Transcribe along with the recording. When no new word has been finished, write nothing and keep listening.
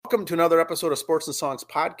Welcome to another episode of Sports and Songs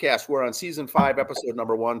Podcast. We're on Season 5, Episode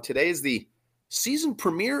number 1. Today is the season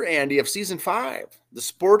premiere, Andy, of Season 5, the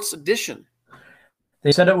sports edition.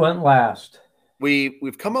 They said it wouldn't last.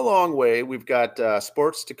 We've come a long way. We've got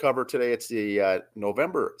sports to cover today. It's the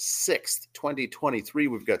November 6th, 2023.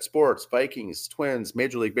 We've got sports, Vikings, Twins,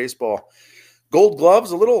 Major League Baseball, Gold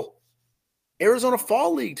Gloves, a little Arizona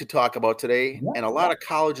Fall League to talk about today, and a lot of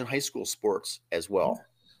college and high school sports as well.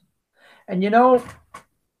 And you know,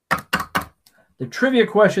 the trivia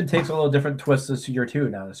question takes a little different twist this year too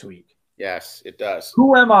this week. Yes, it does.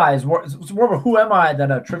 Who am I? It's more of a who am I than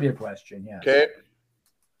a trivia question. Yeah. Okay.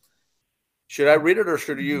 Should I read it or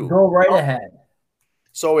should you? Go right ahead.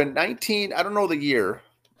 So in I don't know the year.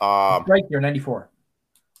 Strike year, 94.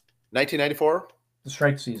 1994? The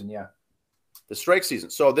strike season, yeah. The strike season.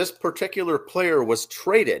 So this particular player was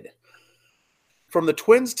traded from the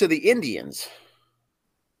Twins to the Indians.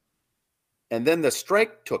 And then the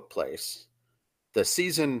strike took place. The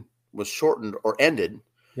season was shortened or ended.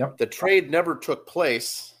 Yep. The trade never took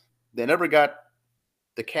place. They never got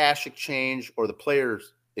the cash exchange or the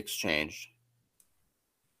players exchanged.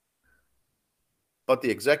 But the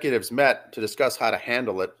executives met to discuss how to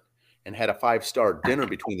handle it and had a 5-star dinner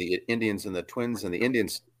between the Indians and the Twins, and the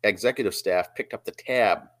Indians executive staff picked up the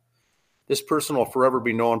tab. This person will forever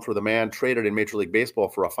be known for the man traded in Major League Baseball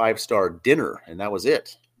for a 5-star dinner, and that was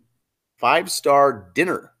it. 5-star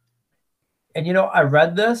dinner. And you know, I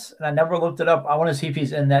read this and I never looked it up. I want to see if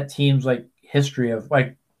he's in that team's like history of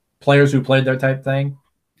like players who played their type thing.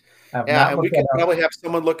 Yeah, and we could probably have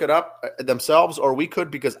someone look it up themselves, or we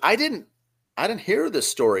could, because I didn't hear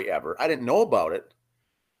this story ever. I didn't know about it.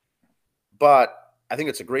 But I think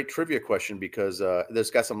it's a great trivia question because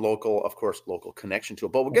there's got some local connection to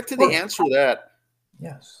it. But we'll get to the answer to that.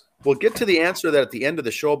 Yes. We'll get to the answer to that at the end of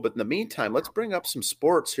the show. But in the meantime, let's bring up some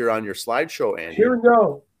sports here on your slideshow, Andy. Here we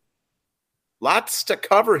go. Lots to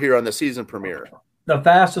cover here on the season premiere. The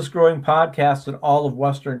fastest growing podcast in all of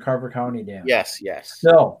Western Carver County, Dan. Yes.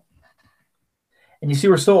 So, and you see,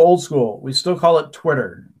 we're still old school. We still call it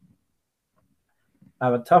Twitter. I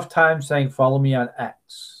have a tough time saying follow me on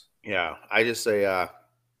X. Yeah, I just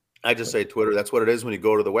say Twitter. That's what it is when you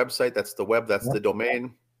go to the website. That's the web. That's the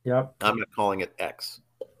domain. Yep. I'm not calling it X.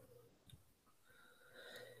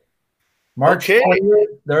 March 20th,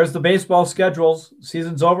 there's the baseball schedules.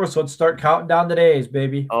 Season's over, so let's start counting down the days,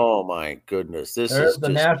 baby. Oh my goodness, there's the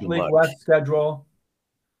National League West schedule.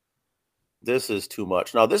 This is too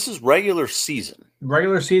much. Now this is regular season.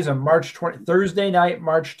 Regular season, March 20, Thursday night,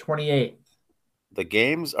 March 28th. The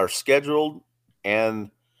games are scheduled,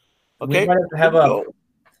 and we might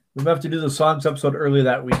have to do the songs episode early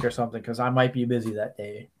that week or something because I might be busy that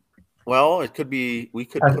day. Well, it could be. We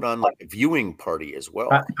could put on like a viewing party as well.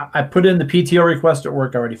 I put in the PTO request at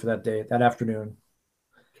work already for that day, that afternoon.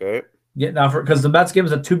 Okay. Getting offered because the Mets game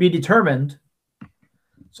is a to be determined.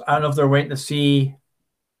 So I don't know if they're waiting to see if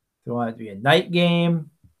they want it to be a night game,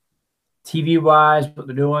 TV wise, what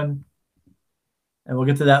they're doing. And we'll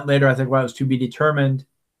get to that later. I think why it was to be determined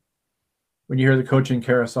when you hear the coaching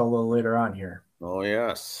carousel a little later on here. Oh,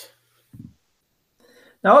 yes.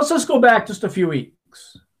 Now let's just go back just a few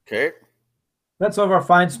weeks. Okay. Let's have our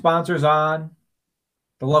fine sponsors on.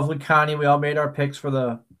 The lovely Connie. We all made our picks for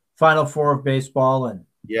the Final Four of baseball. And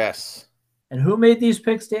yes. And who made these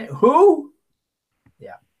picks, Dan? Who?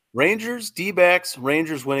 Yeah. Rangers, D-backs,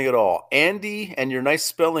 Rangers winning it all. Andy, and your nice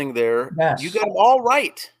spelling there. Yes. You got them all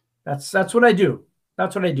right. That's what I do.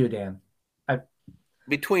 That's what I do, Dan.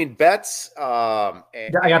 Between bets, and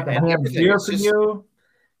I got the ham beer from you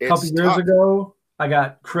a couple years ago. I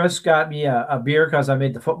got Chris got me a beer because I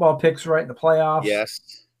made the football picks right in the playoffs.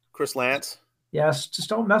 Yes. Chris Lance. Yes. Just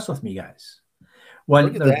don't mess with me, guys.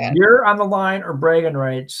 When there's beer on the line or bragging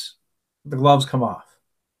rights, the gloves come off.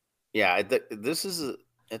 Yeah,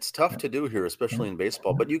 it's tough to do here, especially in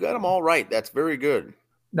baseball, but you got them all right. That's very good.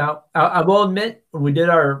 Now, I will admit, when we did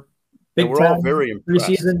our Big Ten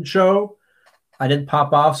preseason show, I didn't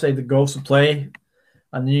pop off, say the Gophers would play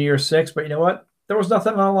on the New Year's 6, but you know what? There was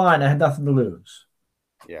nothing on the line. I had nothing to lose.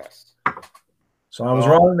 Yes. So I was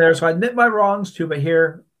wrong there. So I admit my wrongs too, but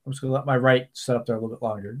here I'm just going to let my right set up there a little bit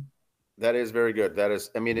longer. That is very good. That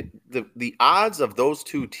is, I mean, the odds of those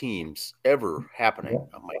two teams ever happening,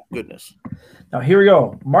 oh my goodness. Now here we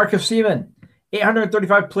go. Marcus Seaman,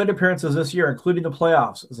 835 plate appearances this year, including the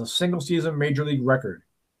playoffs, is a single season major league record.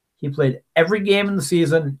 He played every game in the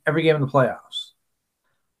season, every game in the playoffs.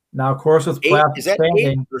 Now, of course, with playoff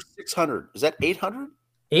expanding, 600? Is that 800?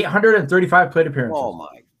 835 plate appearances. Oh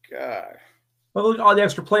my god! But look at all the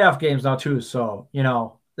extra playoff games now too. So you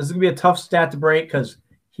know this is gonna be a tough stat to break because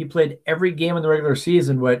he played every game in the regular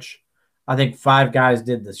season, which I think 5 guys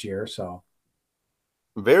did this year. So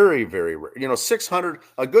Very, very rare. 600.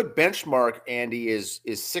 A good benchmark, Andy, is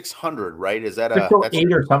 600, right? Is that that's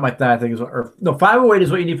 608 or something like that, I think is, or no, 508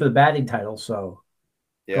 is what you need for the batting title. So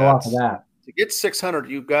go yeah. off of that. To get 600,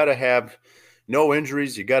 you've got to have no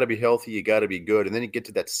injuries. You got to be healthy. You got to be good, and then you get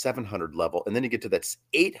to that 700 level, and then you get to that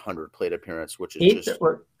 800 plate appearance, which is 8, just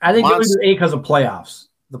I think you only do 8 because of playoffs.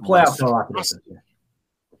 The playoffs are a lot different.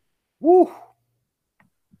 Woo.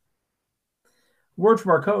 Word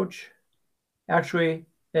from our coach. Actually,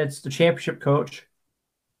 it's the championship coach.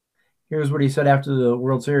 Here's what he said after the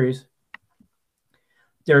World Series.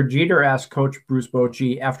 Derek Jeter asked Coach Bruce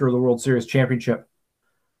Bochy after the World Series championship,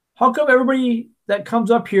 how come everybody that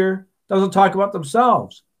comes up here doesn't talk about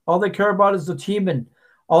themselves? All they care about is the team, and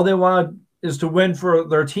all they want is to win for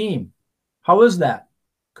their team. How is that?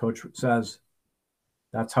 Coach says,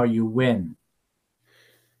 that's how you win.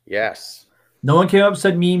 Yes. No one came up and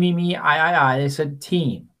said me, I. They said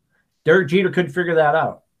team. Derek Jeter couldn't figure that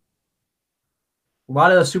out. A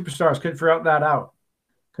lot of the superstars couldn't figure that out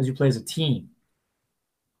because he plays a team.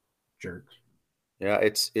 Jerks. Yeah,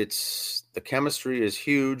 it's the chemistry is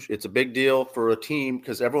huge. It's a big deal for a team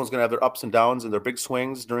because everyone's going to have their ups and downs and their big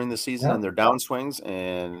swings during the season and their down swings,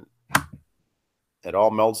 and it all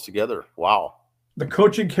melds together. Wow. The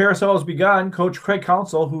coaching carousel has begun. Coach Craig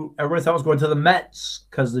Counsell, who everybody thought was going to the Mets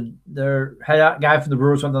because their head guy from the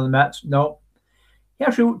Brewers went to the Mets. Nope. He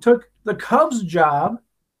actually took the Cubs job,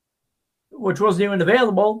 which wasn't even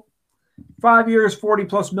available. 5 years,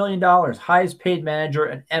 $40+ million, highest paid manager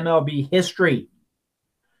in MLB history.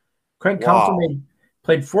 Craig Counsell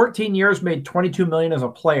played 14 years, made $22 million as a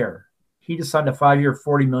player. He just signed a 5-year,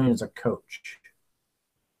 $40 million as a coach.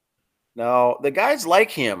 Now the guys like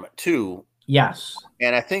him too. Yes,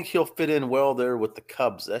 and I think he'll fit in well there with the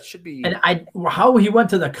Cubs. That should be. And how he went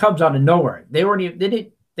to the Cubs out of nowhere. They weren't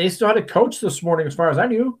even. They still had a coach this morning, as far as I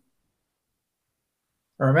knew,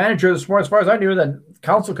 or a manager this morning, as far as I knew. Then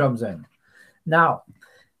Counsell comes in. Now,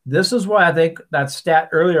 this is why I think that stat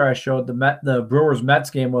earlier I showed, the Brewers Mets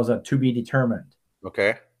game was a to be determined.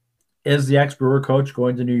 Okay. Is the ex-Brewer coach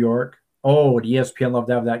going to New York? Oh, would ESPN love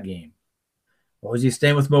to have that game. Or was he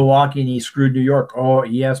staying with Milwaukee and he screwed New York? Oh,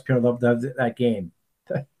 ESPN loved to have that game.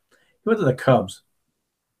 He went to the Cubs.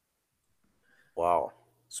 Wow.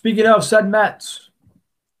 Speaking of said Mets,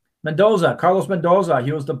 Carlos Mendoza,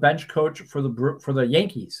 he was the bench coach for the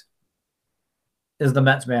Yankees, is the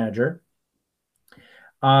Mets manager.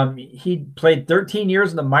 He played 13 years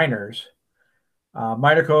in the minors,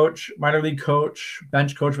 minor league coach,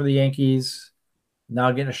 bench coach for the Yankees, now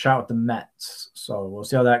getting a shot with the Mets. So we'll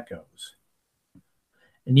see how that goes.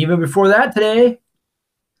 And even before that today,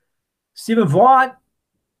 Stephen Vaught,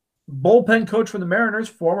 bullpen coach for the Mariners,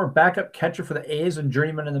 former backup catcher for the A's and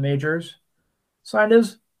journeyman in the majors, signed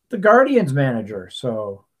as the Guardians manager.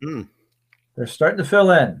 So they're starting to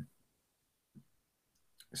fill in.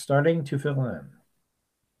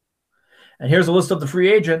 And here's a list of the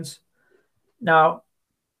free agents. Now,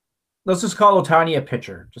 let's just call Ohtani a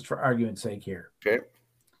pitcher, just for argument's sake here. Okay.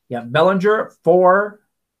 Yeah, Bellinger at 4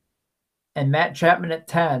 and Matt Chapman at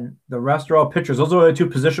 10. The rest are all pitchers. Those are the 2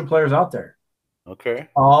 position players out there. Okay.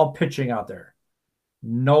 All pitching out there.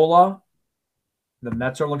 Nola. The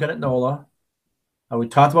Mets are looking at Nola. We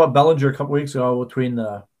talked about Bellinger a couple weeks ago between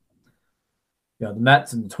the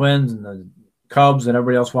Mets and the Twins and the Cubs and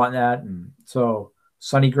everybody else wanting that. And so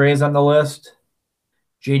Sonny Gray's on the list.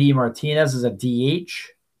 JD Martinez is a DH.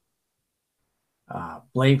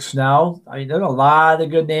 Blake Snell. I mean, there's a lot of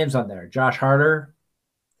good names on there. Josh Harder.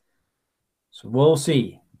 So we'll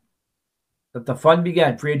see. Let the fun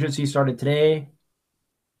begin. Free agency started today.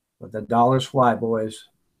 Let the dollars fly, boys.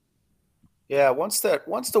 Yeah, once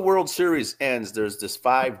the World Series ends, there's this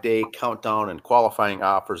 5-day countdown and qualifying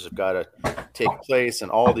offers have got to take place,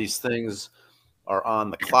 and all these things are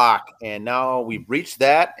on the clock. And now we've reached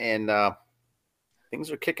that, and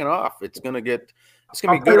things are kicking off. It's gonna be good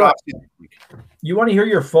offseason. You want to hear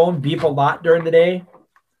your phone beep a lot during the day?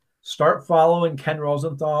 Start following Ken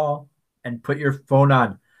Rosenthal and put your phone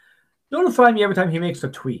on. Notify me every time he makes a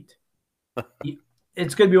tweet.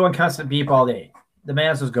 It's going to be one constant beep all day. The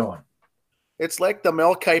man's is going. It's like the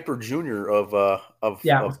Mel Kiper Jr. of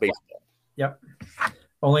baseball. Yep.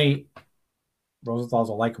 Only Rosenthal's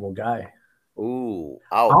a likable guy. Ooh,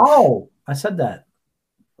 ouch. Oh, I said that.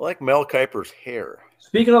 I like Mel Kiper's hair.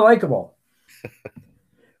 Speaking of likable,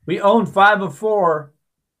 we own 5 of 4.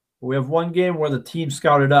 We have one game where the team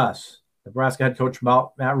scouted us. Nebraska head coach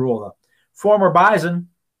Matt Rule, the former Bison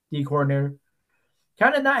D coordinator,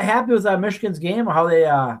 kind of not happy with Michigan's game or how they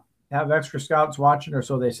have extra scouts watching, or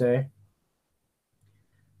so they say.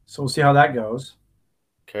 So we'll see how that goes.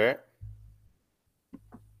 Okay.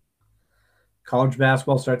 College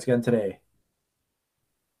basketball starts again today.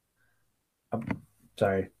 I'm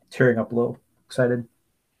sorry, tearing up a little. Excited.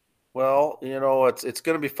 Well, it's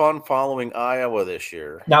going to be fun following Iowa this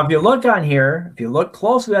year. Now, if you look on here, if you look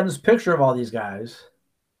closely on this picture of all these guys,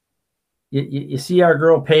 you see our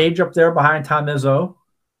girl Paige up there behind Tom Izzo.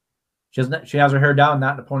 She has her hair down,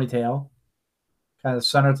 not in a ponytail. Kind of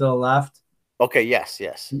center to the left. Okay, yes.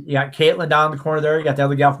 You got Caitlin down in the corner there. You got the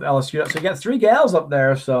other gal from LSU. So you got 3 gals up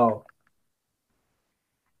there. So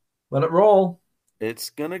let it roll.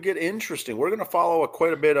 It's going to get interesting. We're going to follow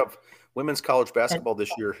quite a bit of women's college basketball this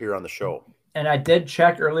year here on the show. And I did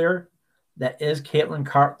check earlier. That is Caitlin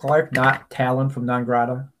Clark, not Talon from Non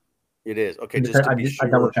Grata. It is. Okay, just to be sure.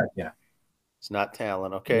 I double checked, yeah. It's not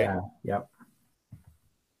Talon. Okay. Yeah, yep.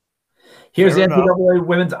 Here's the NCAA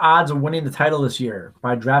women's odds of winning the title this year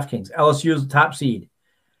by DraftKings. LSU is the top seed.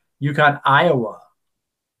 UConn, Iowa.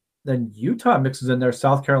 Then Utah mixes in there.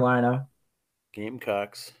 South Carolina.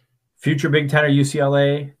 Gamecocks. Future Big Ten are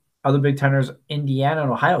UCLA. Other Big Teners, Indiana and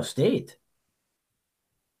Ohio State.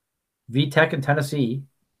 VTech and Tennessee.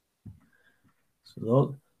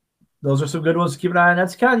 So those are some good ones to keep an eye on.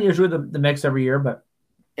 That's kind of usually the mix every year, but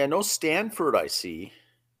yeah, no Stanford I see.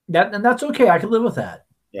 And that's okay. I can live with that.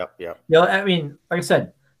 Yep. I mean, like I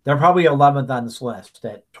said, they're probably 11th on this list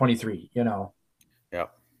at 23, Yep.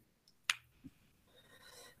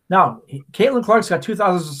 Now, Caitlin Clark's got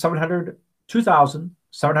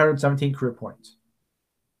 2,717 career points.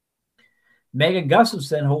 Megan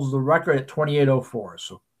Gustafson holds the record at 28.04.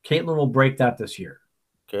 So Caitlin will break that this year.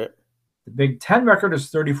 Okay. The Big Ten record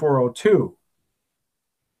is 34.02.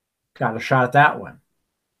 Got a shot at that one.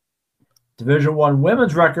 Division I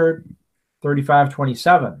women's record,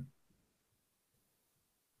 35.27.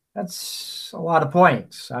 That's a lot of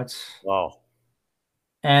points. That's wow.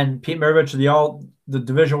 And Pete Maravich, the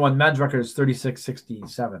Division I men's record is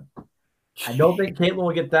 36.67. I don't think Caitlin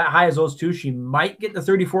will get that high as those two. She might get the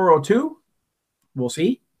 34.02. We'll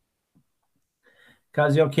see.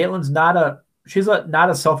 Because Caitlin's not a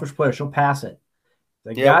selfish player. She'll pass it.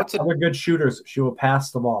 They got other good shooters. She will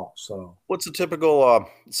pass the ball. So what's the typical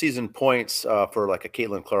season points for like a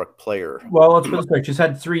Caitlin Clark player? Well, let's put this way. She's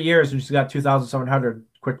had 3 years and she's got 2,700.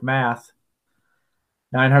 Quick math.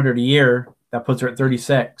 900 a year. That puts her at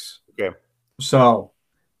 36. Okay. So,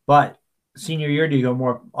 but senior year, do you go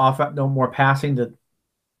more more passing to,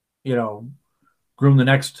 groom the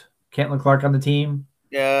next Caitlin Clark on the team?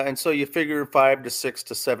 Yeah, and so you figure 500 to 600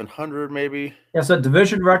 to 700 maybe. Yeah, so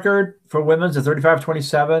division record for women's at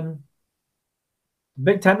 35.27.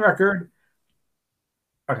 Big Ten record.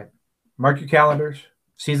 Okay, mark your calendars.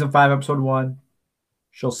 Season 5, episode 1.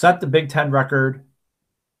 She'll set the Big Ten record,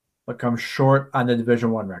 but come short on the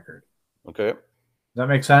Division I record. Okay. Does that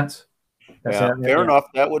make sense? Fair enough.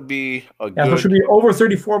 That would be good. So it should be over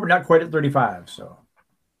 34, but not quite at 35. So,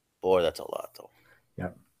 boy, that's a lot, though.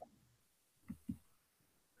 Yep.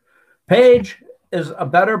 Paige is a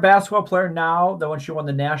better basketball player now than when she won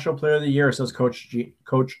the National Player of the Year, says Coach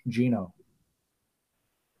Gino.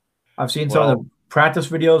 I've seen some of the practice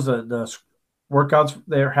videos, the workouts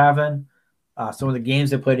they're having, some of the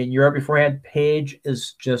games they played in Europe beforehand. Paige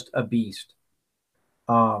is just a beast.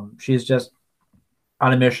 She's just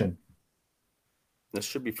on a mission. This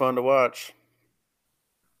should be fun to watch.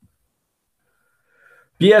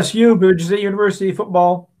 BSU, Bridges State University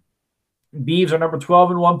football. Beavs are number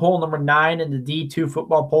 12 in one poll, number 9 in the D2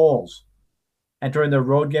 football polls, entering their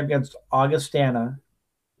road game against Augustana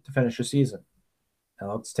to finish the season.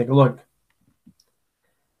 Now let's take a look.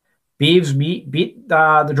 Beavs beat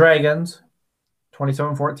the Dragons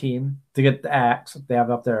 27-14 to get the axe they have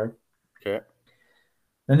up there. Okay.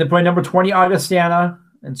 Then they play number 20 Augustana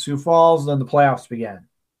and Sioux Falls. Then the playoffs begin.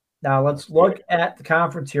 Now let's look at the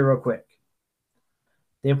conference here real quick.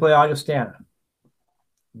 They play Augustana.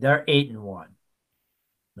 They're 8-1.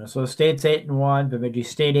 Minnesota State's 8-1. Bemidji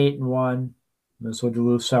State 8-1. Minnesota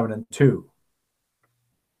Duluth 7-2.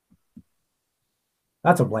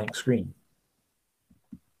 That's a blank screen.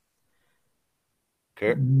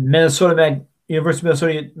 Okay. University of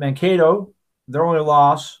Minnesota Mankato, their only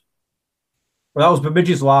loss. Well, that was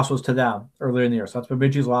Bemidji's loss was to them earlier in the year. So that's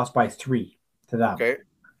Bemidji's loss by 3 to them. Okay.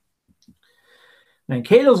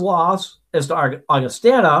 Mankato's loss is to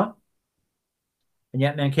Augustana, and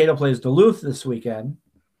yet Mankato plays Duluth this weekend.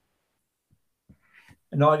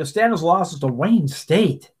 And Augustana's loss is to Wayne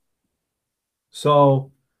State.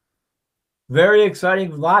 So, very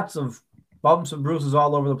exciting. Lots of bumps and bruises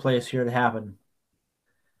all over the place here to happen.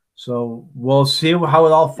 So, we'll see how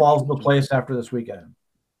it all falls into place after this weekend.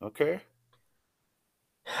 Okay.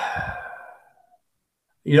 I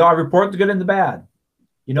report the good and the bad.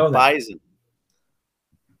 You know that. Bison.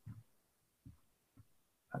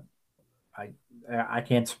 I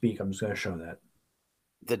can't speak. I'm just going to show that.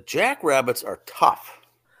 The Jackrabbits are tough.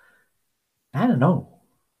 I don't know.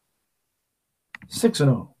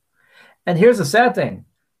 6-0. And here's the sad thing.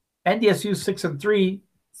 NDSU 6-3,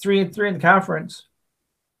 3-3 in the conference.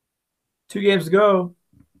 2 games to go.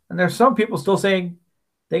 And there's some people still saying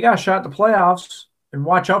they got a shot at the playoffs and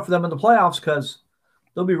watch out for them in the playoffs because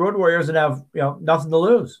they'll be Road Warriors and have nothing to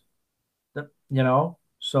lose.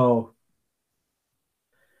 So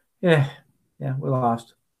yeah, we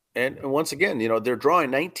lost. And once again, they're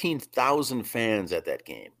drawing 19,000 fans at that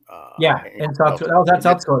game. In South Dakota. That's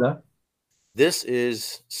South Dakota. This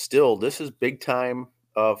is big time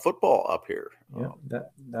football up here. Yeah,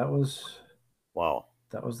 that was wow.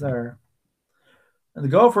 That was there. And the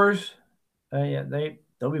Gophers,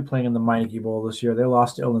 they'll be playing in the Meineke Bowl this year. They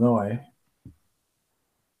lost to Illinois.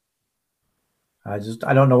 I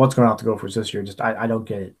don't know what's going on with the Gophers this year. I don't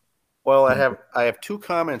get it. Well, I have 2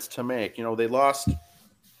 comments to make. They lost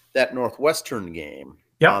that Northwestern game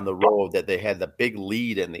on the road that they had the big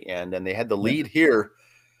lead in the end, and they had the lead here.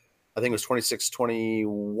 I think it was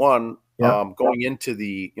 26-21 going into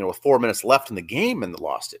the with 4 minutes left in the game, and they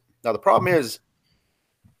lost it. Now the problem is,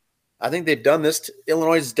 I think they've done this.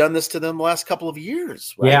 Illinois has done this to them the last couple of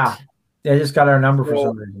years. Right? Yeah, they just got our number for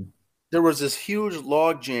some reason. There was this huge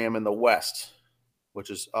log jam in the West, which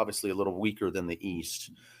is obviously a little weaker than the East.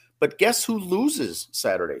 But guess who loses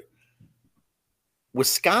Saturday?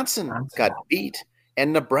 Wisconsin got beat,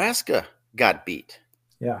 and Nebraska got beat.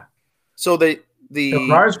 Yeah. So the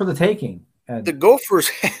prize for the taking. And the Gophers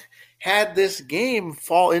had this game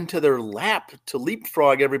fall into their lap to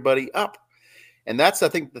leapfrog everybody up. And that's, I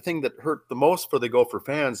think, the thing that hurt the most for the Gopher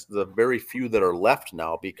fans, the very few that are left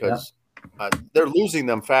now, because they're losing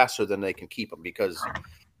them faster than they can keep them. Because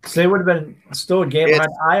they would have been still a game behind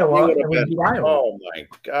Iowa, and we beat Iowa. Oh, my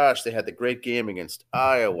gosh. They had the great game against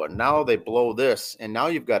Iowa. Now they blow this, and now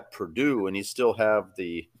you've got Purdue, and you still have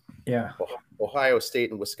the Ohio State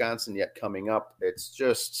and Wisconsin yet coming up. It's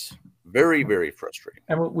just very, very frustrating.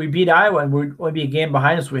 And we beat Iowa, and we'll be a game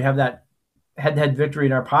behind us. We have that head-to-head victory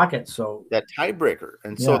in our pocket. So that tiebreaker.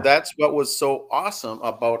 And so that's what was so awesome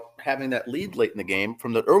about having that lead late in the game.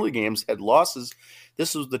 From the early games, had losses.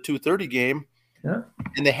 This was the 2:30 game. Yeah.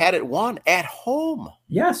 And they had it won at home.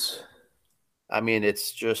 Yes. I mean,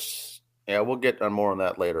 it's just, we'll get on more on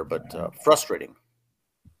that later, but frustrating.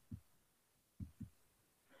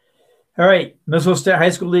 All right. Minnesota State High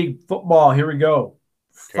School League football. Here we go.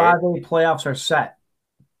 Okay. 5A playoffs are set.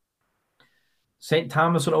 St.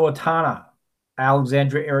 Thomas and Owatonna,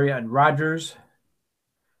 Alexandria area, and Rogers.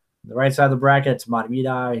 On the right side of the bracket, it's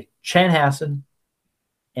Matamidi, Chanhassen,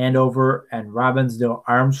 Andover, and Robbinsdale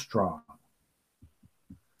Armstrong.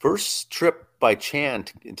 First trip by Chan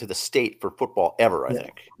into the state for football ever, I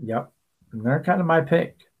think. Yep. And they're kind of my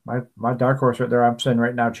pick. My dark horse right there, I'm saying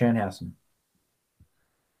right now, Chanhassen.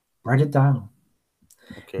 Write it down.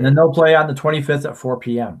 Okay. And then they'll play on the 25th at 4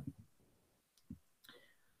 p.m.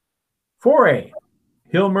 4A,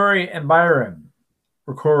 Hill Murray and Byron,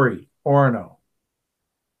 Rocori, Orono.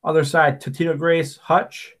 Other side, Totino Grace,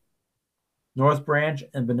 Hutch, North Branch,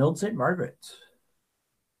 and Benilde St. Margaret.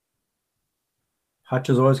 Hutch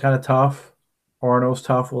is always kind of tough. Orono's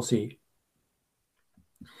tough. We'll see.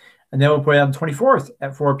 And then we'll play on the 24th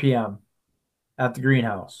at 4 p.m. at the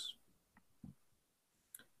Greenhouse.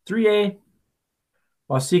 3A,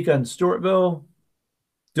 Waseca and Stewartville,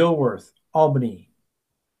 Dilworth, Albany,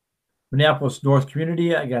 Minneapolis North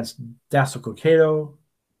Community against Dassel Cokato,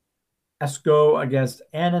 Esco against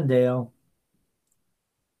Annandale.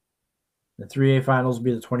 The 3A finals will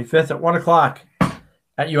be the 25th at 1 o'clock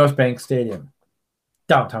at U.S. Bank Stadium,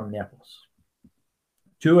 downtown Minneapolis.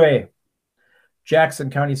 2A, Jackson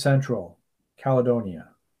County Central, Caledonia,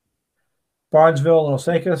 Barnesville and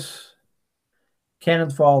Osakis,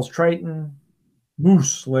 Cannon Falls, Triton,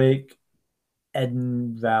 Moose Lake,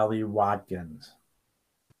 Eden Valley, Watkins.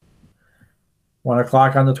 1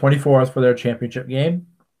 o'clock on the 24th for their championship game.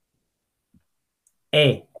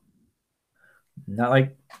 A. Not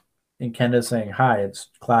like in Canada saying hi, it's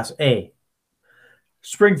Class A.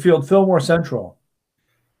 Springfield, Fillmore Central,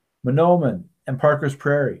 Monoman, and Parker's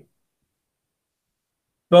Prairie.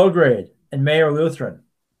 Belgrade and Mayor Lutheran.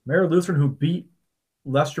 Mayor Lutheran, who beat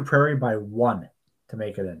Lester Prairie by 1 to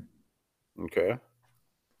make it in. Okay.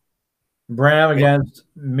 Bram against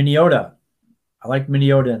Minneota. I like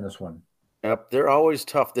Minneota in this one. Yep, they're always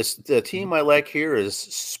tough. The team I like here is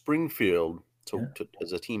Springfield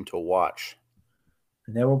as a team to watch.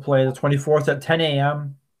 And they will play the 24th at 10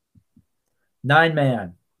 a.m.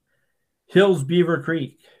 9-man. Hills Beaver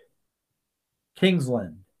Creek.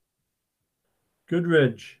 Kingsland.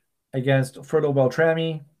 Goodridge against Fertile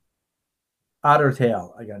Beltrami. Otter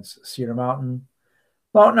Tail against Cedar Mountain.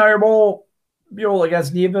 Mountain Iron Bowl, Buell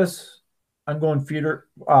against Nevis. I'm going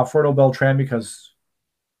Fertile Beltran because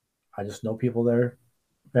I just know people there,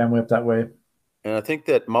 family up that way. And I think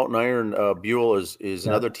that Mountain Iron Buell is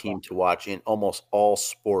another team to watch in almost all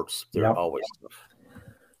sports. They're always tough.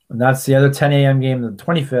 And that's the other 10 a.m. game, the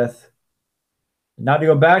 25th. Now to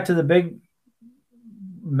go back to the big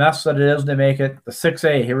mess that it is when they make it, the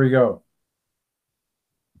 6A. Here we go.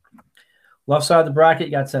 Left side of the bracket,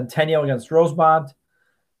 you got Centennial against Rosemont.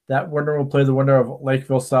 That winner will play the winner of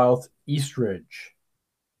Lakeville South, Eastridge.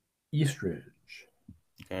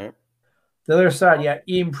 Okay. The other side, yeah,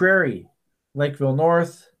 Eden Prairie, Lakeville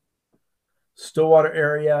North, Stillwater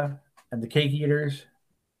area, and the Cake Eaters.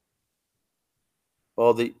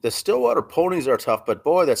 Well, the Stillwater Ponies are tough, but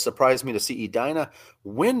boy, that surprised me to see Edina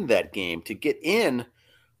win that game to get in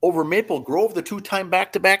over Maple Grove, the two-time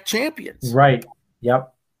back-to-back champions. Right.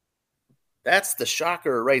 Yep. That's the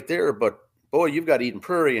shocker right there. But boy, you've got Eden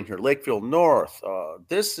Prairie in here, Lakeville North.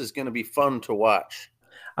 This is going to be fun to watch.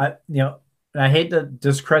 I hate to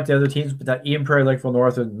discredit the other teams, but that Eden Prairie, Lakeville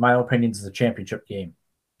North, in my opinion, is the championship game.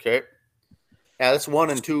 Okay. Yeah, that's 1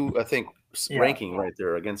 and 2, I think, ranking right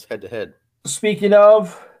there against head-to-head. Speaking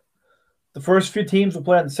of, the first few teams will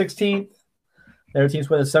play on the 16th. Their teams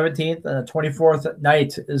play the 17th, and the 24th at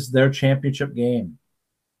night is their championship game.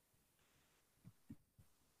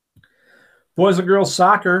 Boys and girls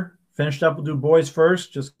soccer finished up. We'll do boys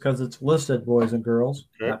first, just because it's listed boys and girls.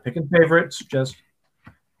 Okay. Not picking favorites, just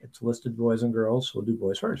it's listed boys and girls. So we'll do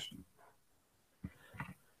boys first.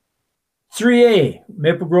 3A,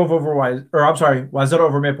 Maple Grove over Wayzata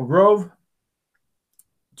over Maple Grove.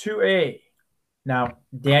 2A. Now,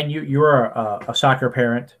 Dan, you're a soccer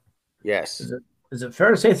parent. Yes. Is it fair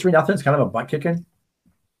to say 3-0 is kind of a butt kicking?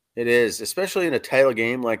 It is, especially in a title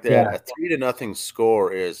game like that. Yeah. A 3-0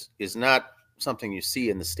 score is not something you see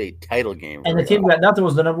in the state title game. And the team that nothing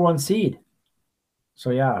was the number 1 seed. So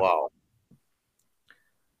yeah. Wow.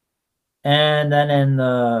 And then in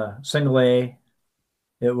the single A,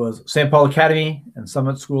 it was St. Paul Academy and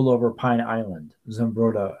Summit School over Pine Island,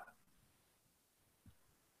 Zimbrota.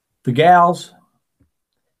 The gals,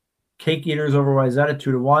 Cake Eaters over Wayzata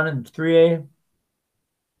 2-1 in 3A.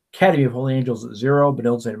 Academy of Holy Angels at 0.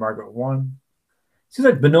 Benilde St. Margaret 1. Seems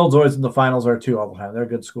like Benilde's always in the finals are 2 all the time. They're a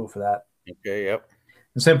good school for that. Okay, yep.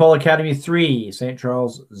 And St. Paul Academy 3. St.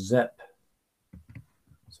 Charles Zip.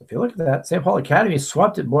 So if you look at that, St. Paul Academy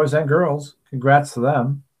swept it, boys and girls. Congrats to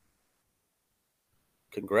them.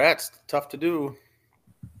 Congrats. Tough to do.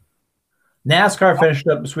 NASCAR finished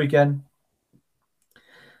up this weekend.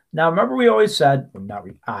 Now, remember we always said,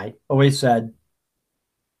 I always said,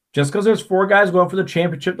 just because there's 4 guys going for the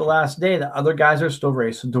championship the last day, the other guys are still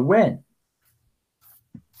racing to win.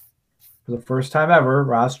 For the first time ever,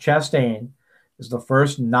 Ross Chastain is the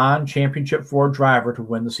first non-championship Ford driver to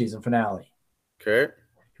win the season finale. Okay.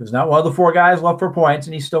 He was not one of the 4 guys left for points,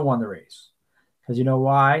 and he still won the race. Because you know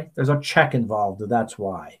why? There's a check involved, that's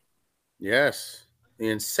why. Yes. The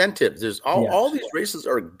incentives. There's all these races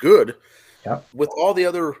are good. Yep. With all the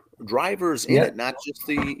other drivers in it, not just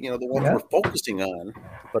the ones we're focusing on.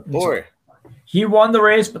 But boy, he won the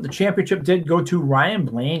race, but the championship did go to Ryan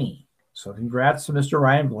Blaney. So congrats to Mr.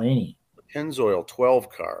 Ryan Blaney. The Pennzoil 12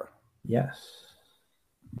 car. Yes.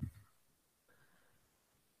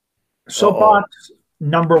 Soapbox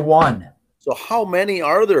number 1. So how many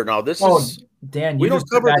are there now? This is Dan. We don't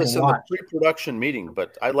cover this in the pre-production meeting,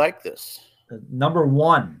 but I like this. Number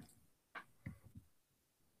 1.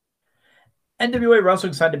 NWA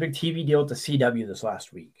Wrestling signed a big TV deal with the CW this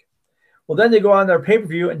last week. Well, then they go on their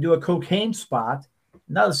pay-per-view and do a cocaine spot.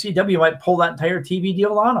 Now the CW might pull that entire TV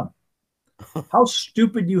deal on them. How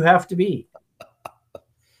stupid do you have to be?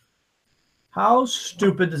 How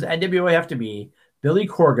stupid does NWA have to be? Billy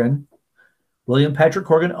Corgan, William Patrick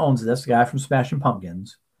Corgan owns this, the guy from Smashing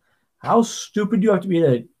Pumpkins. How stupid do you have to be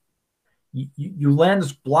to you land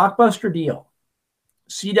this blockbuster deal?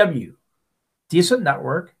 CW, decent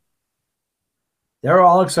network. They're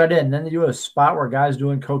all excited, and then they do a spot where guys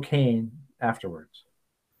doing cocaine afterwards.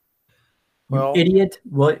 Well, you idiot,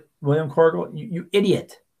 William Corgan, you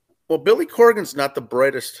idiot. Well, Billy Corgan's not the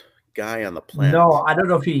brightest guy on the planet. No, I don't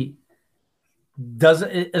know if he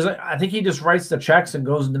doesn't. I think he just writes the checks and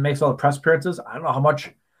goes and makes all the press appearances. I don't know how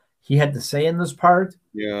much he had to say in this part.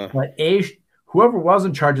 Yeah. But whoever was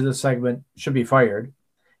in charge of this segment should be fired.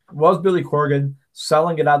 It was Billy Corgan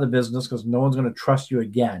selling it out of the business because no one's going to trust you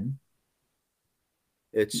again.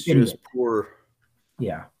 It's just poor.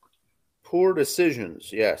 Yeah. Poor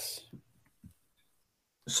decisions, yes.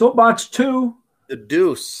 Soapbox 2. The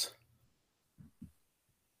Deuce.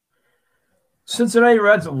 Cincinnati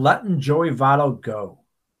Reds letting Joey Votto go.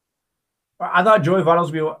 I thought Joey Votto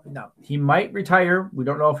would be no. He might retire. We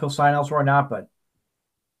don't know if he'll sign elsewhere or not, but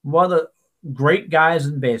one of the great guys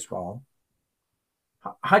in baseball.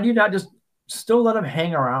 How do you not just still let him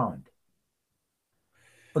hang around?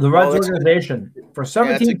 The Reds organization for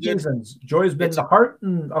 17 seasons, Joey's been the heart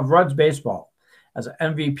of Reds baseball as an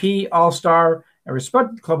MVP, All-Star, and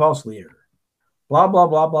respected clubhouse leader. Blah, blah,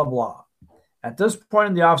 blah, blah, blah. At this point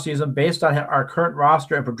in the offseason, based on our current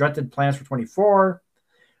roster and projected plans for 24,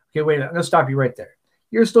 okay, wait a minute, I'm going to stop you right there.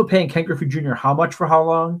 You're still paying Ken Griffey Jr. how much for how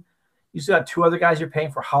long? You still got two other guys you're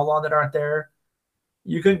paying for how long that aren't there?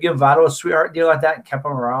 You couldn't give Votto a sweetheart deal like that and kept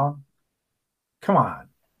him around? Come on.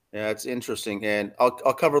 Yeah, it's interesting, and I'll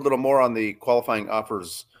cover a little more on the qualifying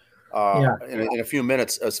offers in a few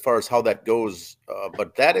minutes as far as how that goes.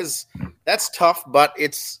 But that's tough. But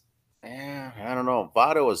it's I don't know.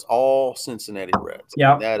 Votto is all Cincinnati Reds.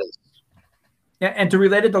 Yeah, that is. Yeah, and to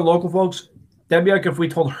relate it to local folks, that'd be like if we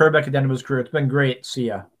told Herbeck at the end of his career, "It's been great. See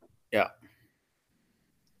ya." Yeah.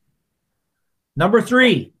 Number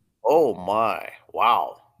 3. Oh my!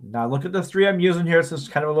 Wow. Now look at the 3 I'm using here. This is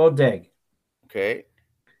kind of a little dig. Okay.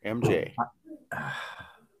 MJ.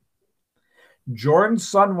 Jordan's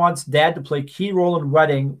son wants dad to play key role in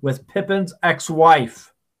wedding with Pippen's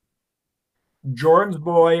ex-wife. Jordan's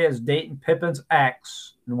boy is dating Pippen's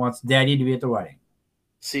ex and wants daddy to be at the wedding.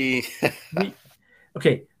 See.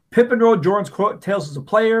 Okay. Pippen rode Jordan's coattails as a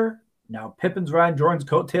player. Now Pippen's riding Jordan's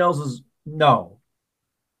coattails as no.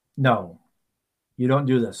 You don't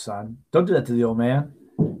do this, son. Don't do that to the old man.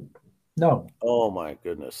 No. Oh my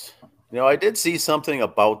goodness. I did see something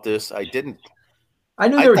about this. I didn't. I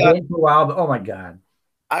knew they were dating for a while, but oh my God.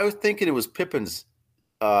 I was thinking it was Pippen's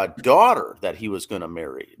daughter that he was going to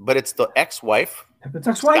marry, but it's the ex-wife. Pippen's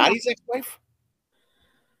ex-wife? Scotty's ex-wife?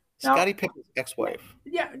 Now, Scottie Pippen's ex-wife.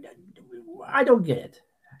 Yeah, I don't get it.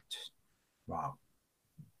 Wow.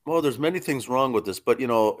 Well, there's many things wrong with this, but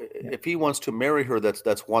if he wants to marry her,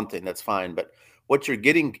 that's one thing. That's fine. But what you're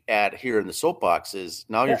getting at here in the soapbox is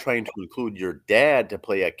now you're trying to include your dad to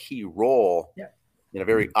play a key role in a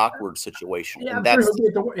very awkward situation. Yeah, and that's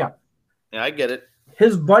yeah, I get it.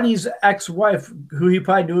 His buddy's ex-wife, who he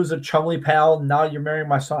probably knew was a chumly pal, now you're marrying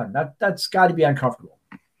my son. That's got to be uncomfortable.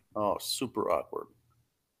 Oh, super awkward.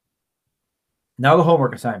 Now the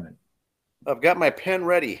homework assignment. I've got my pen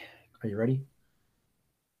ready. Are you ready?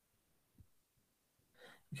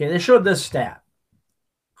 Okay, they showed this stat.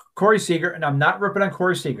 Corey Seager, and I'm not ripping on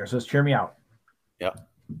Corey Seager, so just hear me out. Yeah.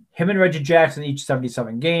 Him and Reggie Jackson each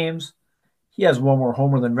 77 games. He has one more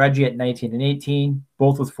homer than Reggie at 19 and 18,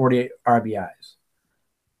 both with 48 RBIs.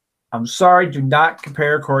 I'm sorry, do not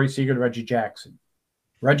compare Corey Seager to Reggie Jackson.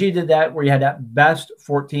 Reggie did that where he had that best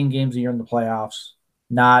 14 games a year in the playoffs,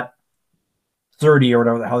 not 30 or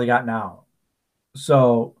whatever the hell he got now.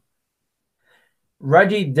 So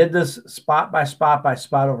Reggie did this spot by spot by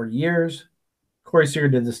spot over years. Corey Seager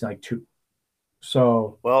did this in like 2.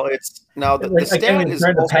 So it's now the stat is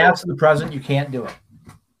the past to the present. You can't do it.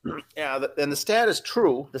 Yeah, and the stat is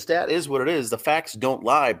true. The stat is what it is. The facts don't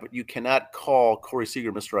lie, but you cannot call Corey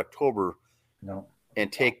Seager Mr. October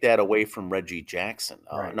and take that away from Reggie Jackson.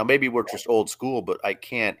 Right. Now, maybe we're just old school, but I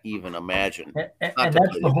can't even imagine. And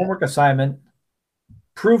that's the homework assignment.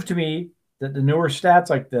 Prove to me that the newer stats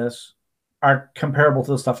like this are comparable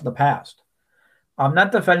to the stuff in the past. I'm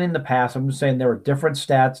not defending the past. I'm just saying there were different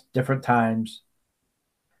stats, different times.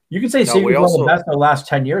 You can say Seager was the best in the last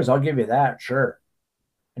 10 years. I'll give you that, sure.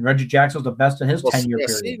 And Reggie Jackson was the best in his 10-year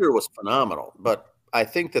period. Seager was phenomenal, but I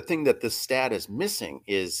think the thing that this stat is missing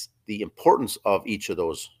is the importance of each of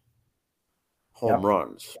those home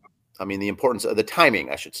runs. I mean, the importance of the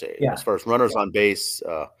timing, I should say, as far as runners on base.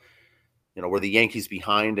 Were the Yankees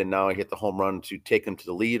behind and now I hit the home run to take them to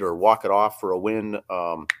the lead or walk it off for a win.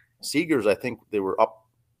 Seager's, I think they were up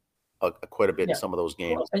quite a bit in some of those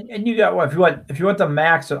games. And you got what? If you want the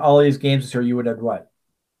max at all these games this year, you would have what?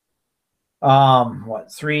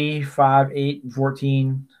 3, 5, 8,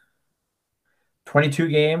 14, 22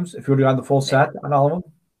 games if you would have gone the full set on all of them.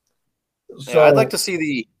 So I'd like to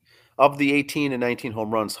see of the 18 and 19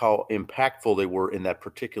 home runs, how impactful they were in that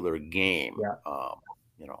particular game.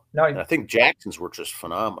 And I think Jackson's were just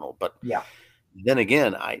phenomenal, but then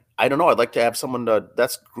again, I don't know. I'd like to have someone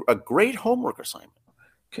that's a great homework assignment.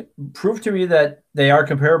 Prove to me that they are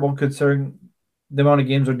comparable considering the amount of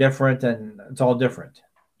games are different and it's all different,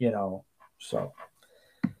 So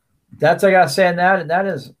that's I got to say on that, and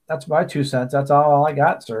that's my 2 cents. That's all I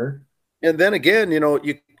got, sir. And then again,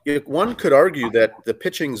 one could argue that the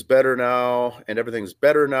pitching's better now and everything's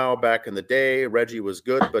better now. Back in the day, Reggie was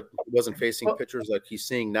good, but he wasn't facing pitchers like he's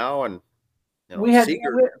seeing now. And we had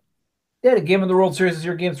They had a game in the World Series this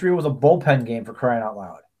year. Game 3 was a bullpen game, for crying out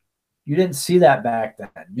loud. You didn't see that back then.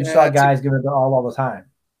 You saw guys give it all the time.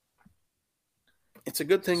 It's a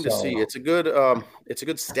good thing to see. It's a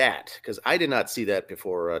good stat because I did not see that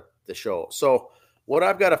before the show. So what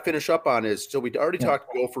I've got to finish up on is, so we already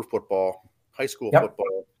talked Gopher football, high school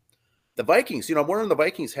football. The Vikings, I'm wearing the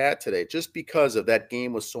Vikings hat today just because of that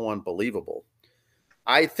game was so unbelievable.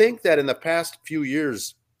 I think that in the past few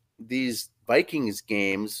years, these Vikings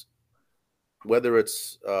games, whether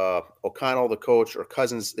it's O'Connell, the coach, or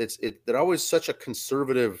Cousins, they're always such a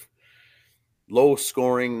conservative, low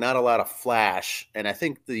scoring, not a lot of flash. And I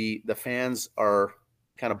think the fans are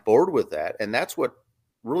kind of bored with that. And that's what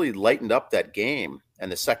really lightened up that game in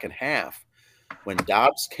the second half when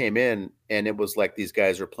Dobbs came in, and it was like these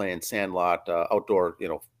guys are playing sandlot, outdoor,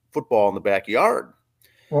 football in the backyard.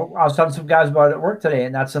 Well, I was talking to some guys about it at work today,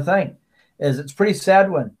 and that's the thing, is it's pretty sad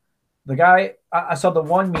when the guy, I saw the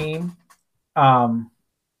one meme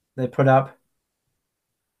they put up.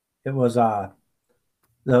 It was the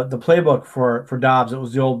playbook for Dobbs. It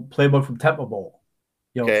was the old playbook from Temple Bowl,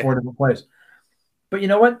 4 different plays. But you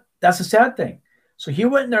know what? That's the sad thing. So he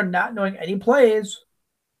went in there not knowing any plays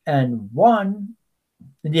and won.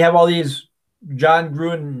 And you have all these John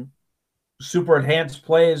Gruden super enhanced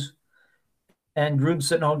plays, and Gruden's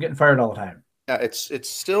sitting home getting fired all the time. Yeah, it's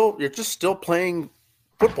still, you're just still playing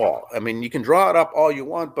football. I mean, you can draw it up all you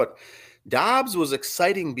want, but Dobbs was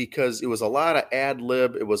exciting because it was a lot of ad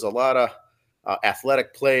lib. It was a lot of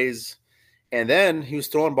athletic plays. And then he was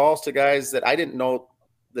throwing balls to guys that I didn't know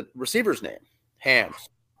the receiver's name. Hams.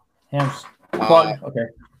 Okay.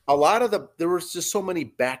 A lot of there was just so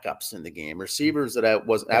many backups in the game. Receivers that I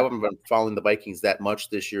haven't been following the Vikings that much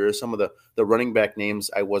this year. Some of the running back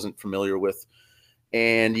names I wasn't familiar with.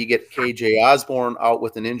 And you get KJ Osborne out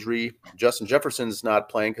with an injury. Justin Jefferson's not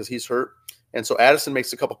playing because he's hurt. And so Addison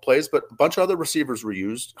makes a couple plays, but a bunch of other receivers were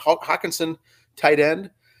used. Hawkinson, tight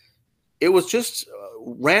end. It was just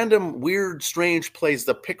random, weird, strange plays,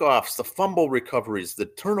 the pickoffs, the fumble recoveries, the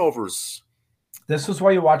turnovers. This is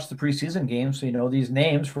why you watch the preseason games, so you know these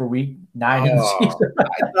names for week 9 in the season.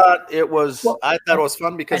 I thought it was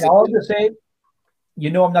fun because I'll just say,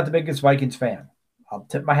 I'm not the biggest Vikings fan. I'll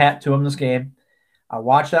tip my hat to him this game. I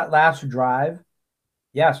watched that last drive.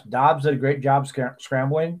 Yes, Dobbs did a great job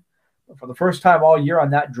scrambling. But for the first time all year on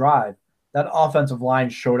that drive, that offensive line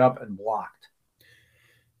showed up and blocked.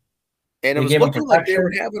 And it was looking like they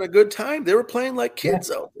were having a good time. They were playing like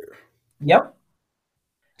kids out there. Yep.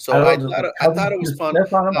 So I thought it was fun.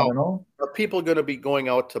 Now, are people going to be going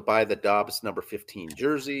out to buy the Dobbs number 15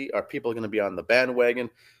 jersey? Are people going to be on the bandwagon?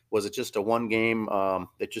 Was it just a one game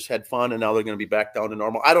that just had fun and now they're going to be back down to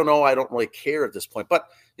normal? I don't know. I don't really care at this point. But,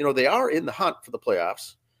 they are in the hunt for the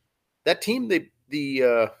playoffs. That team, they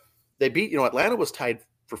beat, Atlanta was tied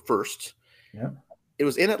for first. Yeah. It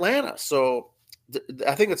was in Atlanta. So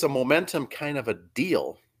I think it's a momentum kind of a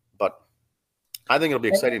deal. But I think it'll be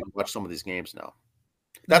exciting to watch some of these games now.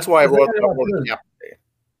 That's why I wrote the cap today.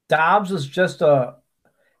 Dobbs is just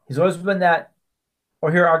he's always been that,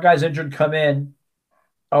 here, our guy's injured, come in.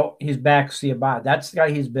 Oh, he's back, see you bye. That's the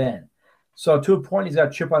guy he's been. So to a point, he's got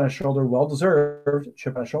a chip on his shoulder, well-deserved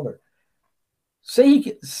chip on his shoulder.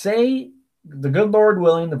 Say the good Lord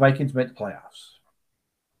willing, the Vikings make the playoffs.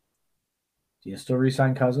 Do you still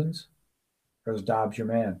re-sign Cousins? Or is Dobbs your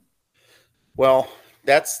man? Well,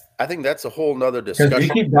 I think that's a whole nother discussion. Because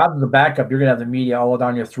if you keep Dobbs as a backup, you're going to have the media all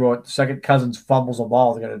down your throat. The second Cousins fumbles a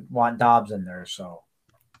ball, they're going to want Dobbs in there. So,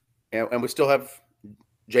 and we still have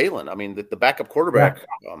Jalen. I mean, the backup quarterback,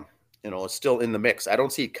 is still in the mix. I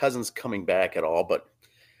don't see Cousins coming back at all, but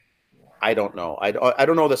I don't know. I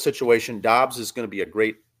don't know the situation. Dobbs is going to be a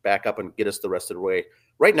great backup and get us the rest of the way.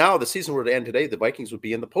 Right now, the season were to end today, the Vikings would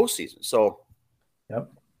be in the postseason. So,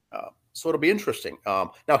 so it'll be interesting.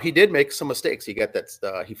 Now he did make some mistakes. He got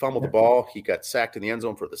that. He fumbled the ball. He got sacked in the end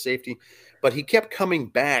zone for the safety, but he kept coming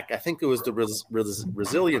back. I think it was the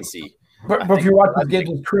resiliency. But if you watch his games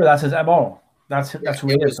in his career, that's his MO. That's who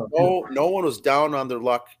he is. No one was down on their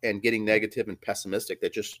luck and getting negative and pessimistic.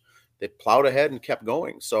 They plowed ahead and kept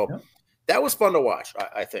going. So that was fun to watch.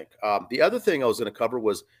 I think. The other thing I was going to cover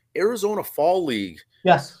was Arizona Fall League.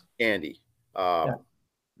 Yes, Andy.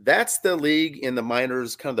 That's the league in the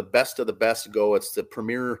minors, kind of the best of the best go. It's the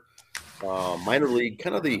premier minor league,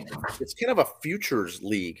 it's kind of a futures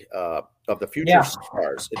league of the future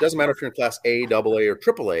stars. It doesn't matter if you're in class A, AA, or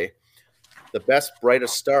AAA. The best,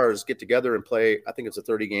 brightest stars get together and play. I think it's a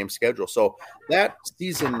 30-game schedule. So that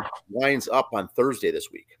season winds up on Thursday this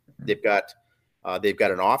week. They've got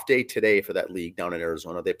an off day today for that league down in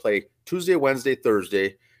Arizona. They play Tuesday, Wednesday,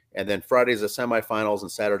 Thursday, and then Friday's the semifinals,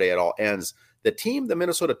 and Saturday it all ends. The team the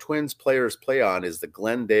Minnesota Twins players play on is the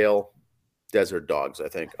Glendale Desert Dogs, I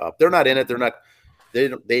think. They're not in it.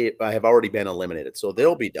 They have already been eliminated, so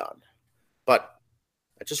they'll be done. But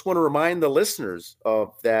I just want to remind the listeners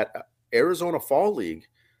of that Arizona Fall League.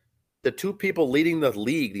 The two people leading the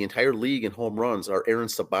league, the entire league in home runs, are Aaron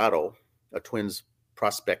Sabato, a Twins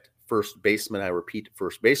prospect first baseman. I repeat,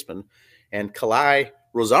 first baseman, and Kalai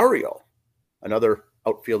Rosario, another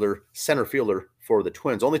outfielder, center fielder for the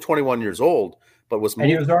Twins. Only 21 years old, but was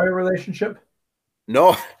Any Rosario relationship?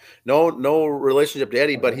 No relationship to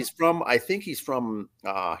Eddie, but I think he's from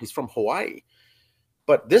Hawaii.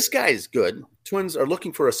 But this guy is good. Twins are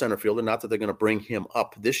looking for a center fielder. Not that they're going to bring him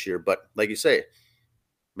up this year, but like you say,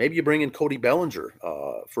 maybe you bring in Cody Bellinger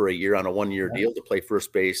for a year on a 1-year deal to play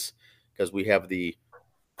first base, because we have the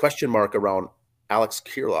question mark around Alex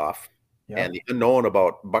Kirilloff and the unknown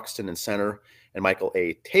about Buxton in center and Michael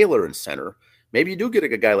A. Taylor in center. Maybe you do get a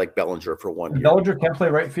good guy like Bellinger for 1 year. Bellinger can play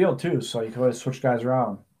right field too, so you can always switch guys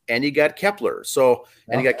around. And you got Kepler.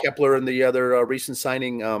 And you got Kepler in the other recent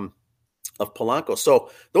signing of Polanco. So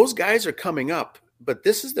those guys are coming up, but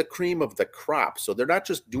this is the cream of the crop. So they're not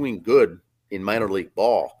just doing good in minor league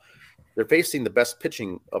ball. They're facing the best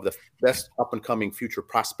pitching of the best up-and-coming future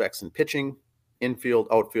prospects in pitching, infield,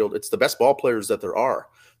 outfield. It's the best ball players that there are.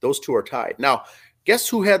 Those two are tied. Now, guess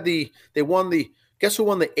who won the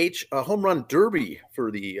home run derby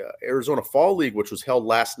for the Arizona Fall League, which was held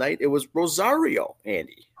last night? It was Rosario,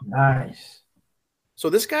 Andy. Nice. So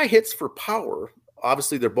this guy hits for power.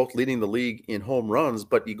 Obviously, they're both leading the league in home runs,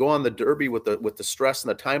 but you go on the derby with the stress and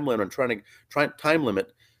the time limit and trying time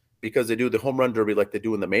limit, because they do the home run derby like they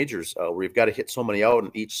do in the majors, where you've got to hit so many out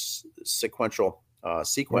in each sequential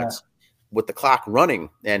sequence with the clock running.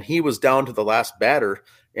 And he was down to the last batter,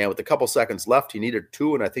 and with a couple seconds left, he needed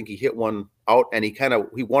 2, and I think he hit one out, and he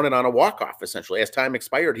won it on a walk-off, essentially. As time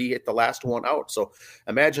expired, he hit the last one out. So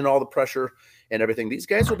imagine all the pressure and everything. These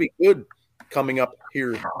guys will be good coming up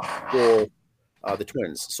here for the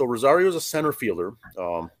Twins. So Rosario's a center fielder,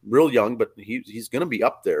 real young, but he's going to be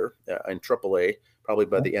up there in AAA probably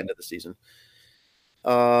by the end of the season,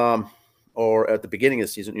 or at the beginning of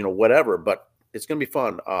the season, whatever. But it's going to be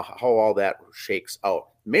fun how all that shakes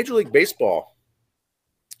out. Major League Baseball.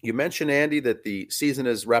 You mentioned, Andy, that the season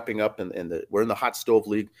is wrapping up, and we're in the Hot Stove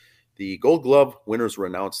League. The Gold Glove winners were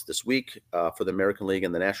announced this week for the American League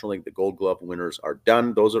and the National League. The Gold Glove winners are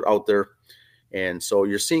done. Those are out there. And so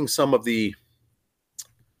you're seeing some of the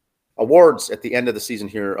awards at the end of the season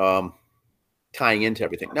here tying into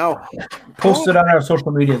everything. Now, posted on our social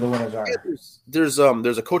media, the winners are. There's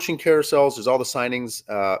a coaching carousels, there's all the signings,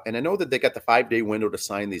 and I know that they got the 5-day window to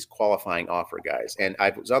sign these qualifying offer guys. And I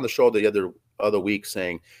was on the show the other week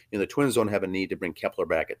saying, the Twins don't have a need to bring Kepler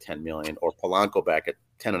back at $10 million or Polanco back at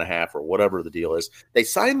 10.5 or whatever the deal is. They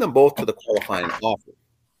signed them both to the qualifying offer,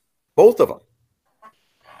 both of them.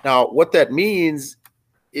 Now, what that means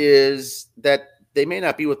is that they may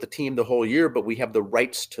not be with the team the whole year, but we have the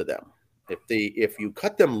rights to them. If you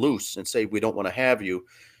cut them loose and say we don't want to have you,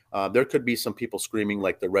 there could be some people screaming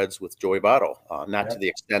like the Reds with Joey Votto, not to the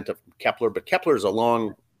extent of Kepler, but Kepler is a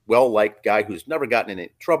long, well-liked guy who's never gotten in any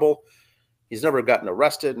trouble. He's never gotten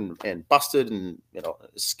arrested and busted and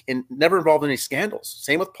never involved in any scandals.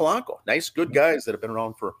 Same with Polanco. Nice, good guys that have been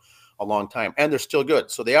around for a long time, and they're still good.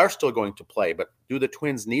 So they are still going to play, but do the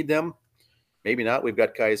Twins need them? Maybe not. We've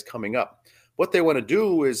got guys coming up. What they want to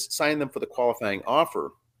do is sign them for the qualifying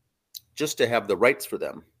offer just to have the rights for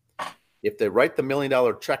them. If they write the $1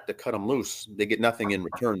 million check to cut them loose, they get nothing in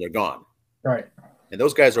return. They're gone. Right. And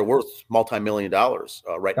those guys are worth multi-million dollars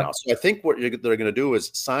right now. So I think what they're going to do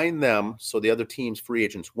is sign them so the other teams, free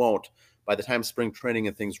agents, won't. By the time spring training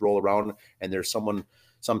and things roll around and there's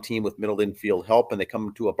some team with middle infield help and they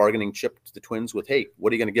come to a bargaining chip to the Twins with, hey,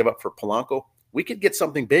 what are you going to give up for Polanco? We could get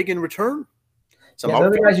something big in return.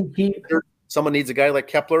 Someone needs a guy like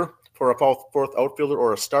Kepler for a fourth outfielder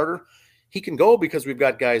or a starter. He can go because we've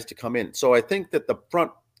got guys to come in. So I think that the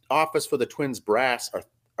front office for the Twins brass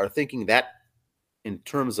are thinking that in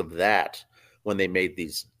terms of that when they made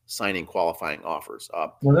these signing qualifying offers.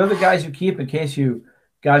 Well, they're the guys you keep in case you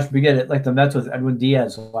guys forget it, like the Mets with Edwin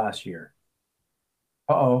Diaz last year.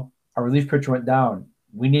 Our relief pitcher went down.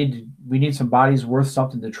 We need some bodies worth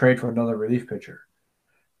something to trade for another relief pitcher.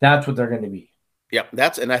 That's what they're going to be. Yeah,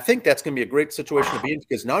 and I think that's going to be a great situation to be in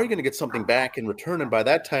because now you're going to get something back in return, and by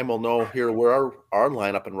that time we'll know here where our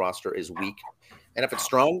lineup and roster is weak, and if it's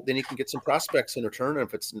strong, then you can get some prospects in return.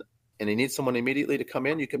 And you need someone immediately to come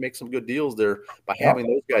in, you can make some good deals there by having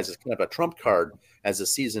those guys as kind of a trump card as the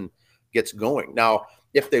season gets going. Now,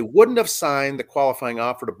 if they wouldn't have signed the qualifying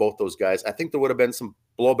offer to both those guys, I think there would have been some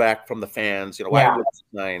blowback from the fans. Why would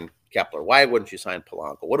they sign Kepler? Why wouldn't you sign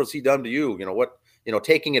Polanco? What has he done to you?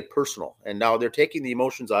 Taking it personal. And now they're taking the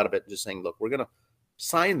emotions out of it and just saying, look, we're going to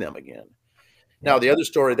sign them again. Now, the other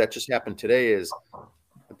story that just happened today is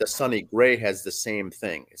the Sonny Gray has the same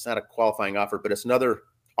thing. It's not a qualifying offer, but it's another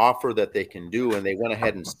offer that they can do. And they went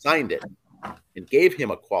ahead and signed it and gave him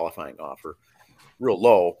a qualifying offer, real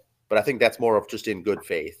low. But I think that's more of just in good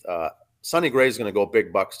faith. Sonny Gray is going to go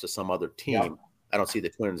big bucks to some other team. Yeah. I don't see the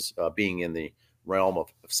Twins being in the realm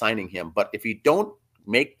of signing him. But if you don't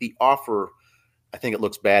make the offer, I think it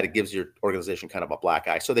looks bad. It gives your organization kind of a black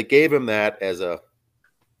eye. So they gave him that as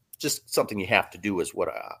just something you have to do is what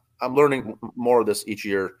I'm learning more of this each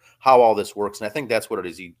year, how all this works. And I think that's what it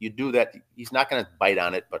is. You do that. He's not going to bite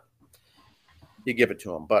on it, but you give it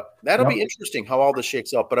to him. But that'll be interesting how all this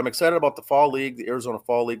shakes out. But I'm excited about the Fall League, the Arizona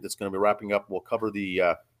Fall League that's going to be wrapping up. We'll cover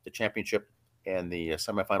the championship and the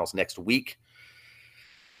semifinals next week.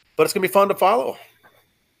 But it's going to be fun to follow.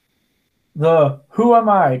 The Who Am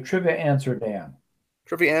I trivia answer, Dan.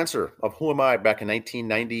 Trivia answer of Who Am I back in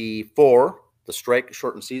 1994. The strike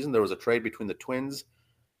shortened season, there was a trade between the Twins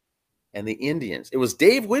and the Indians. It was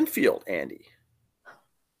Dave Winfield, Andy.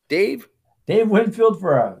 Dave Winfield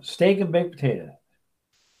for a steak and baked potato.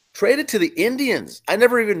 Traded to the Indians. I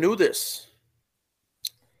never even knew this.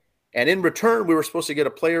 And in return, we were supposed to get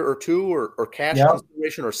a player or two or cash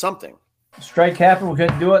consideration or something. Strike happened. We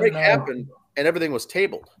couldn't do it. Strike happened, and everything was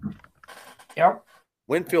tabled. Yep.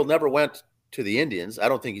 Winfield never went to the Indians. I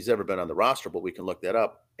don't think he's ever been on the roster, but we can look that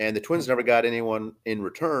up. And the Twins never got anyone in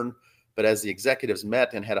return. But as the executives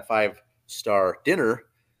met and had a 5-star dinner,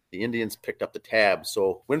 the Indians picked up the tab.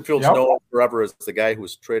 So Winfield's known forever as the guy who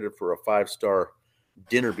was traded for a 5-star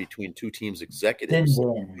dinner between two teams' executives.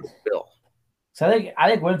 Bill. So I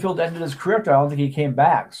think Winfield ended his career. I don't think he came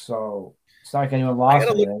back. So it's not like anyone lost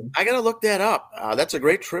anything. I got to look that up. That's a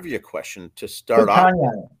great trivia question to start off.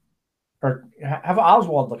 Or have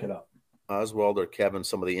Oswald look it up. Oswald or Kevin,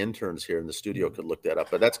 some of the interns here in the studio could look that up.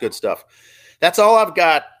 But that's good stuff. That's all I've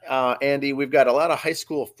got, Andy. We've got a lot of high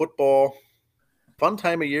school football. Fun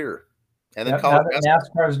time of year. And then college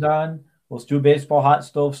NASCAR's done. We'll do baseball, hot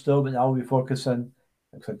stove still, but now we'll be focusing.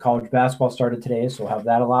 Like college basketball started today, so we'll have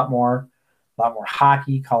that a lot more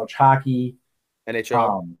hockey, college hockey,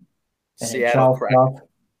 NHL, Seattle Kraken.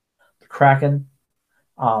 The Kraken.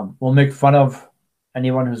 We'll make fun of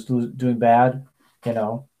anyone who's doing bad,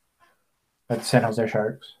 like San Jose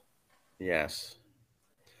Sharks. Yes.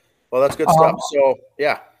 Well, that's good stuff. So,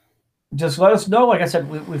 yeah. Just let us know. Like I said,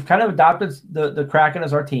 we've kind of adopted the Kraken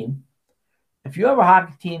as our team. If you have a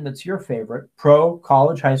hockey team that's your favorite, pro,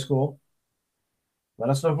 college, high school, let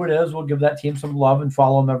us know who it is. We'll give that team some love and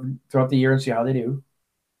follow them throughout the year and see how they do.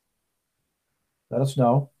 Let us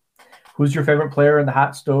know. Who's your favorite player in the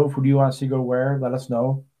hot stove? Who do you want to see go where? Let us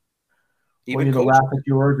know. We'll either laugh at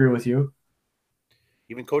you or agree with you.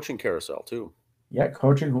 Even coaching carousel, too. Yeah,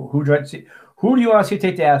 coaching. Who do you want to see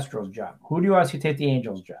take the Astros job? Who do you want to see take the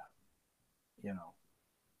Angels job?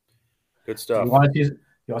 Good stuff. You want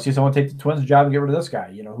to see someone take the Twins job and get rid of this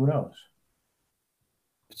guy? Who knows?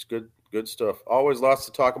 It's good stuff. Always lots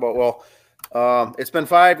to talk about. Well, it's been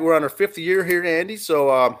 5. We're on our 5th year here, Andy.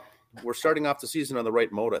 So we're starting off the season on the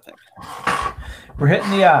right mode, I think. We're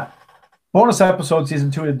hitting the bonus episode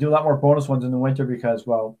season 2. We do a lot more bonus ones in the winter because,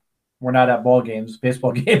 we're not at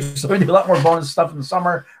baseball games. So we do a lot more bonus stuff in the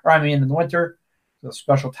summer, in the winter. So a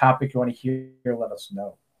special topic you want to hear, let us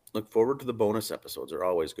know. Look forward to the bonus episodes. They're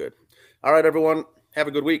always good. All right, everyone. Have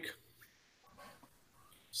a good week.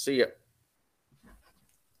 See ya.